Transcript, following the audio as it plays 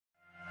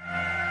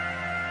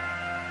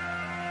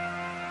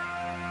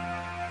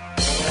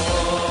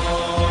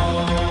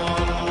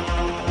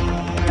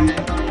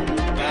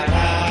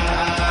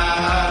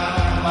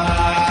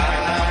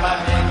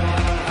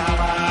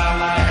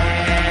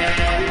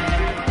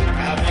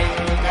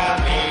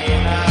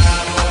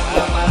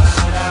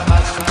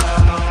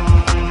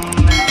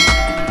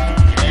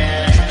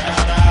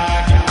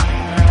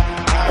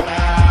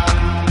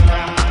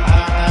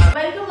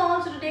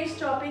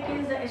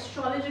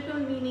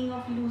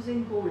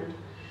gold.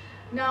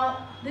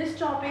 Now this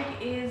topic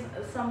is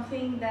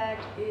something that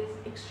is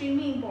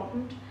extremely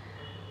important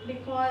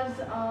because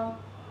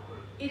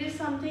it is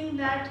something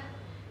that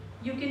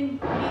you can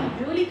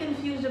be really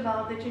confused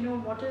about, that you know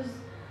what is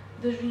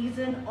the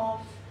reason of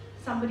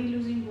somebody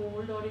losing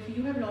gold, or if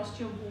you have lost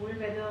your gold,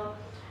 whether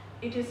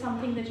it is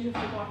something that you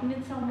have forgotten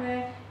it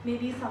somewhere,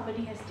 maybe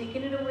somebody has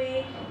taken it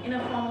away in a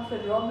form of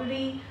a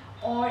robbery,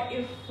 or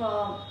if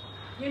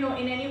you know,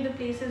 in any of the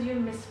places you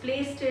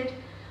misplaced it.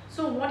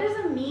 So what is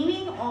the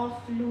meaning of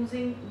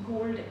losing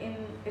gold in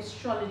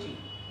astrology?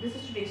 This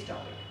is today's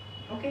topic.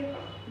 Okay,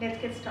 let's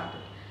get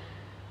started.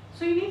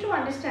 So you need to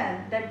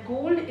understand that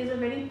gold is a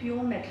very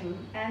pure metal,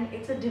 and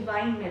it's a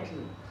divine metal.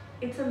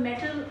 It's a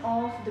metal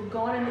of the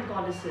god and the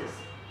goddesses,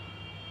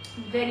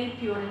 very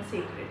pure and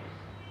sacred.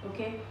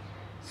 Okay,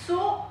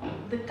 so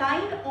the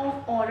kind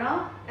of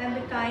aura and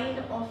the kind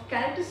of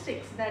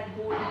characteristics that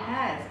gold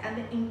has, and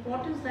the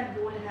importance that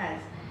gold has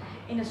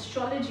in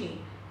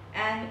astrology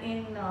and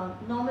in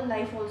normal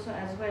life also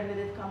as well, when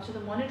it comes to the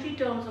monetary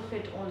terms of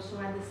it also,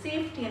 and the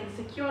safety and the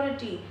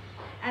security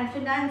and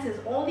finances,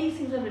 all these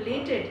things are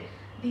related.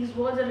 These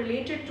words are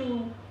related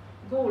to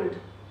gold.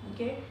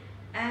 Okay,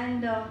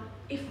 and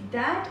if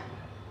that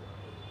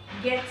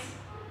gets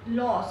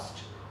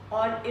lost,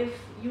 or if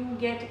you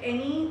get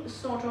any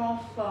sort of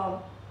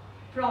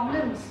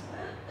problems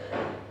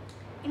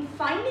in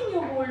finding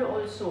your gold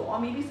also, or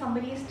maybe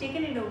somebody has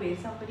taken it away,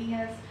 somebody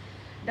has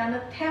done a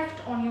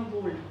theft on your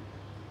gold.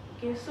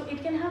 Okay, so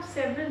it can have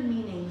several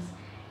meanings,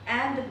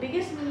 and the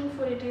biggest meaning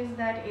for it is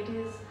that it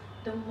is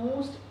the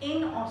most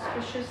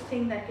inauspicious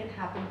thing that can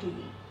happen to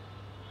you.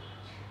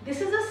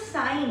 This is a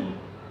sign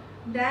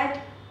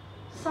that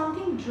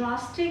something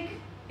drastic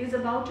is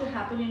about to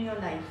happen in your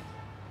life.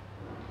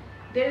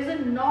 There is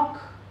a knock,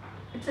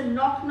 it's a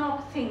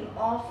knock thing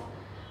of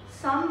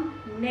some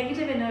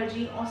negative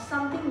energy or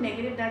something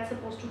negative that's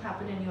supposed to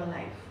happen in your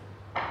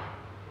life.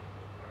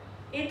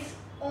 It's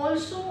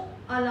also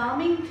an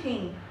alarming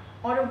thing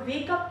or a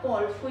wake-up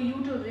call for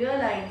you to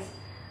realize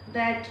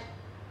that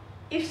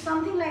if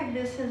something like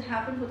this has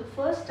happened for the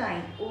first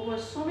time over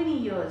so many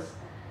years,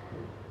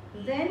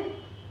 then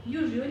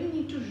you really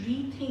need to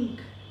rethink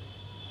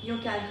your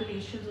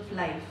calculations of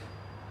life.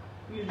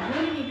 You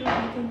really need to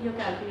rethink your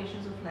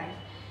calculations of life.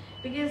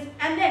 Because,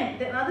 and then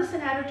the other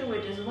scenario to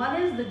it is,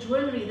 one is the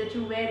jewelry that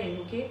you're wearing,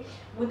 okay,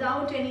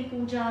 without any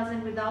pujas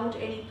and without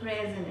any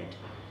prayers in it.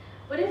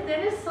 But if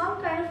there is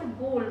some kind of a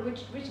gold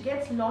which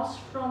gets lost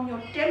from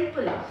your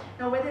temple,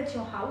 now whether it's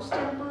your house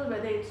temple,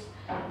 whether it's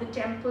the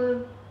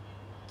temple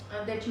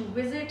that you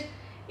visit,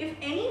 if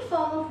any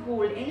form of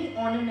gold, any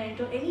ornament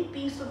or any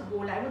piece of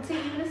gold, I would say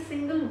even a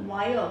single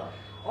wire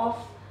of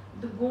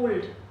the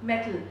gold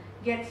metal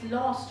gets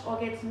lost or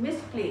gets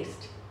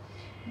misplaced,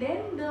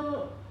 then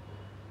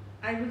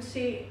I would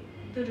say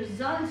the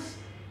results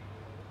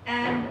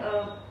and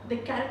the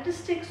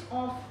characteristics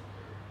of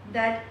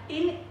that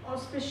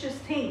inauspicious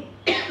thing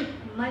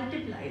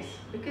multiplies.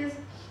 Because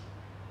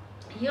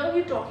here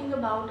we're talking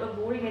about a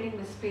gold getting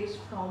misplaced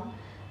from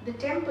the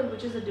temple,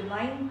 which is a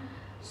divine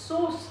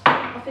source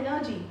of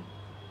energy.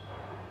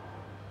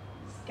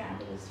 This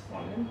candle is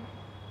fallen.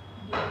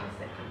 Give me a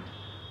second.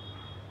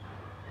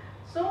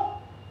 So,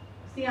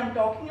 see, I'm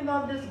talking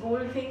about this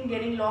gold thing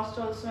getting lost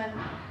also, and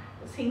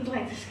things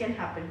like this can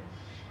happen.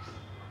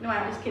 No,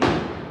 I'm just kidding.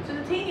 So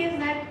the thing is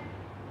that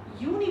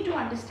you need to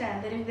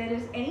understand that if there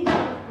is any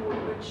sort of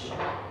gold which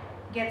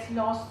gets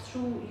lost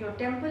through your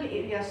temple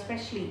area,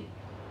 especially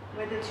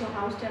whether it's your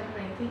house temple or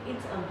anything,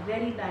 it's a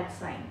very bad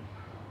sign.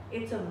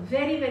 It's a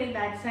very, very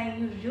bad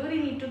sign. You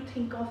really need to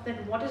think of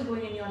that what is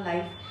going in your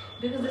life,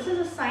 because this is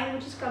a sign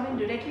which is coming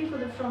directly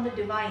from the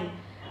divine,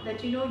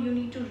 that you know you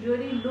need to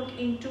really look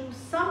into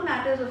some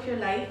matters of your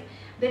life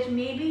that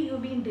maybe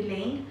you've been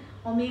delaying,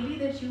 or maybe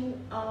that you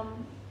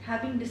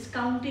have been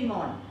discounting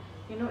on.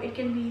 You know, it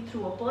can be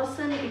through a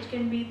person, it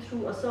can be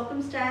through a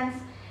circumstance,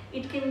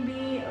 it can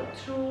be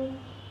through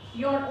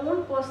your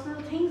own personal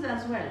things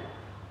as well,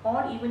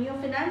 or even your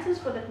finances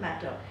for that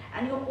matter,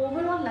 and your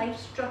overall life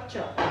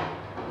structure.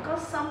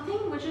 Because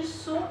something which is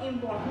so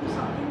important,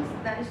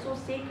 something that is so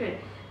sacred,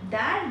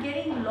 that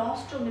getting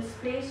lost or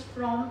misplaced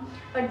from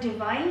a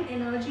divine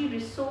energy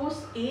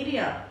resource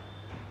area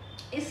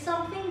is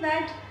something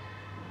that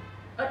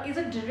is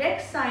a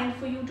direct sign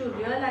for you to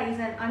realize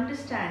and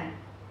understand,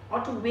 or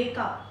to wake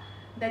up,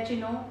 that you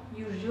know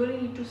you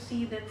really need to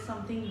see that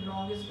something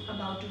wrong is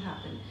about to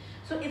happen.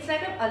 So it's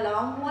like an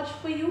alarm watch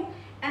for you,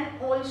 and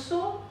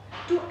also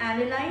to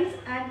analyze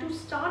and to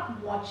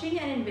start watching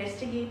and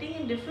investigating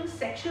in different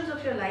sections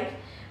of your life,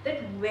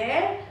 that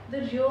where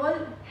the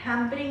real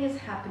hampering is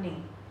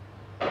happening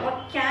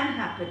or can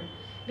happen.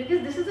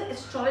 Because this is an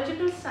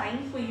astrological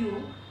sign for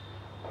you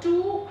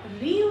to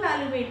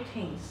reevaluate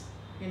things.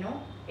 You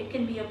know, it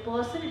can be a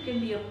person, it can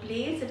be a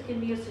place, it can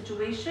be a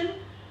situation,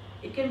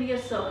 it can be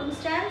a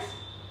circumstance,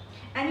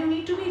 and you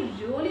need to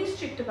be really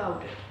strict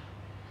about it.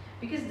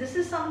 Because this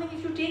is something,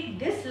 if you take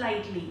this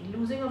lightly,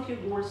 losing of your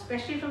gold,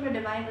 especially from your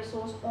divine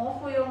resource or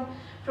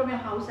from your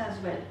house as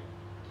well,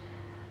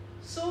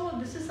 So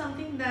this is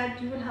something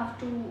that you will have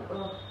to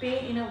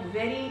pay in a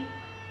very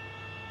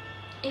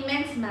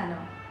immense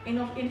manner,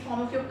 in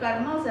form of your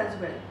karmas as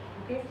well.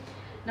 Okay.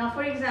 Now,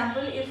 for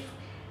example, if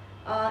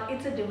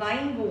it's a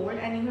divine goal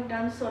and you have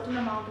done certain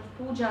amount of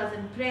pujas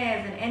and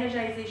prayers and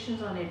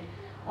energizations on it,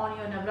 on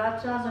your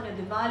Navratras, on your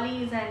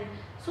Diwalis, and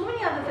so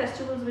many other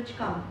festivals which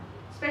come,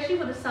 especially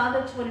for the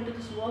sadhaks who are into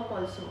this work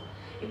also.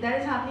 If that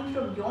is happening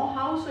from your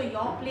house or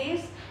your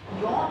place,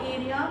 your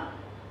area,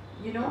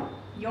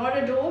 your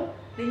adore,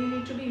 then you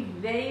need to be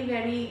very,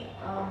 very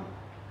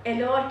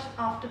alert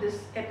after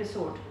this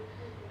episode.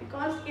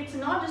 Because it's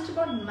not just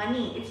about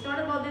money. It's not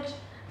about that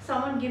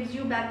someone gives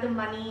you back the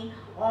money,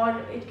 or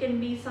it can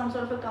be some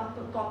sort of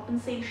a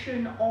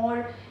compensation,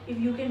 or if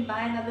you can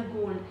buy another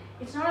gold.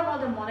 It's not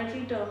about the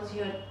monetary terms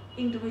here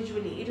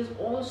individually. It is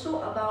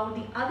also about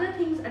the other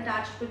things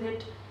attached with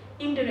it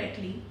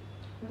indirectly,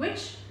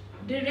 which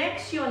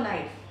directs your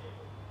life.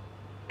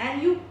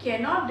 And you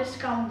cannot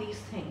discount these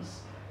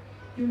things.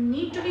 You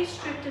need to be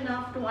strict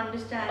enough to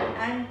understand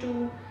and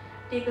to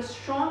take a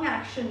strong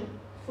action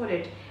for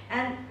it.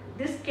 And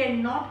this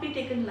cannot be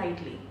taken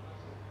lightly.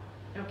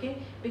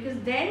 Okay, because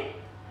then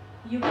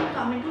you can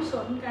come into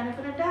certain kind of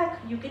an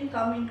attack. You can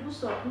come into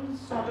certain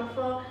sort of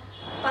a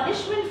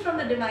punishment from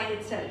the divine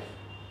itself.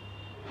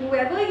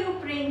 Whoever you're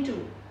praying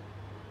to,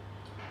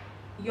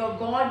 your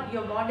god,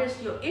 your goddess,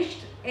 your Isht,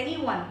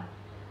 anyone.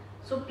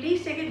 So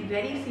please take it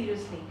very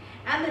seriously.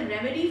 And the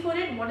remedy for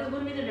it, what is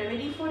going to be the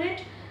remedy for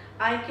it?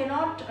 I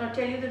cannot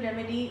tell you the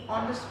remedy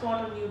on the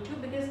spot on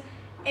YouTube, because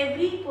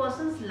every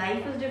person's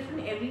life is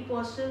different. Every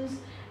person's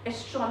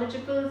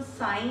astrological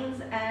signs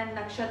and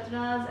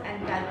nakshatras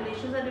and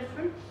calculations are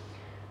different.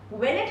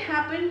 When it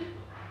happened,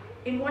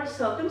 in what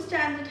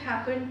circumstance it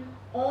happened,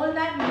 all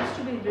that needs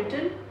to be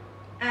written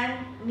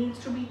and needs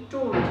to be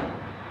told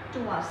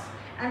to us.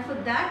 And for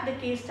that, the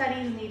case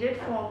study is needed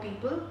for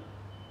people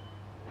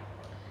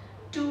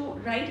to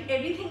write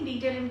everything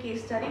detailed in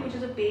case study, which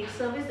is a paid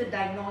service, the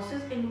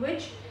diagnosis, in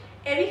which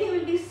everything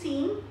will be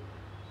seen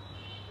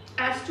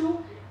as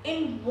to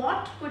in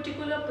what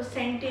particular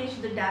percentage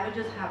the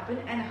damages happen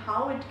and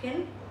how it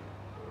can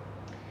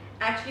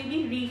actually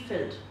be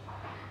refilled.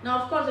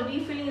 Now, of course, the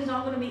refilling is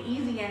not going to be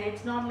easy, and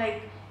it's not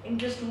like in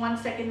just 1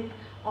 second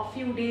or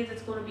few days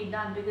it's going to be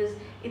done, because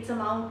it's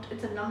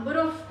a number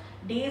of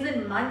days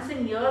and months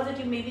and years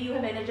that maybe you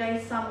have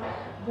energized some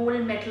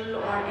gold metal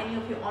or any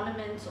of your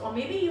ornaments, or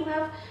maybe you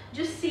have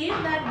just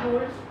saved that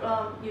gold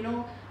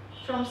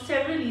from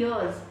several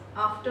years.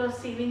 After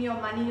saving your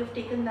money, you've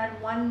taken that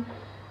one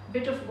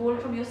bit of gold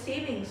from your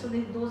savings. So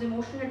those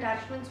emotional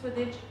attachments with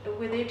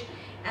it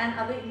and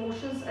other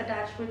emotions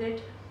attached with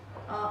it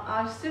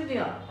are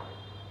severe,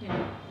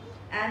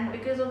 and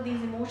because of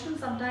these emotions,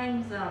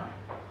 sometimes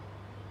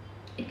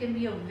it can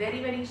be a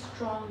very, very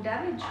strong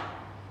damage.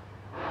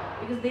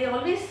 Because they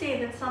always say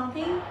that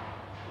something,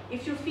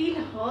 if you feel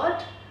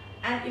hurt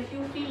and if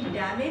you feel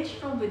damaged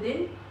from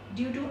within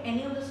due to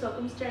any of the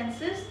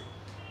circumstances,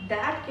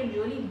 that can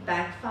really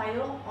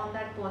backfire on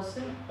that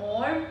person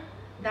or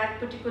that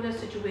particular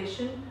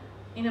situation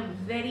in a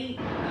very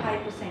high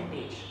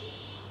percentage.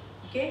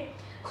 Okay,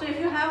 so if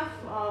you have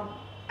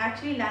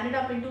actually landed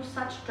up into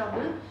such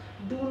trouble,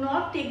 do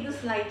not take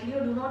this lightly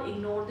or do not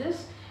ignore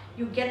this.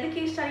 You get the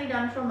case study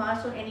done from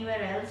us or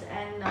anywhere else,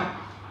 and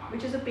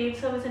which is a paid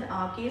service in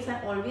our case.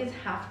 I always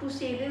have to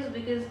say this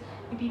because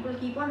people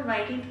keep on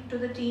writing to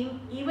the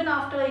team, even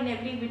after in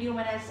every video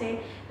when I say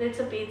that it's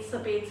a paid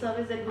service,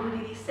 that Guru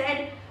Didi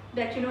said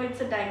that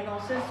it's a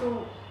diagnosis,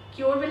 so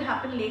cure will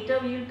happen later,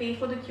 we will pay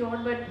for the cure,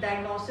 but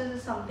diagnosis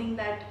is something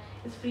that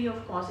is free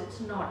of cost.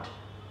 It's not.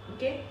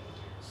 Okay,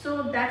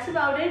 so that's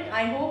about it.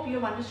 I hope you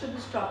have understood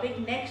this topic.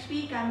 Next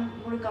week I'm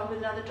going to come with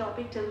another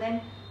topic. Till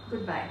then,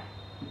 goodbye.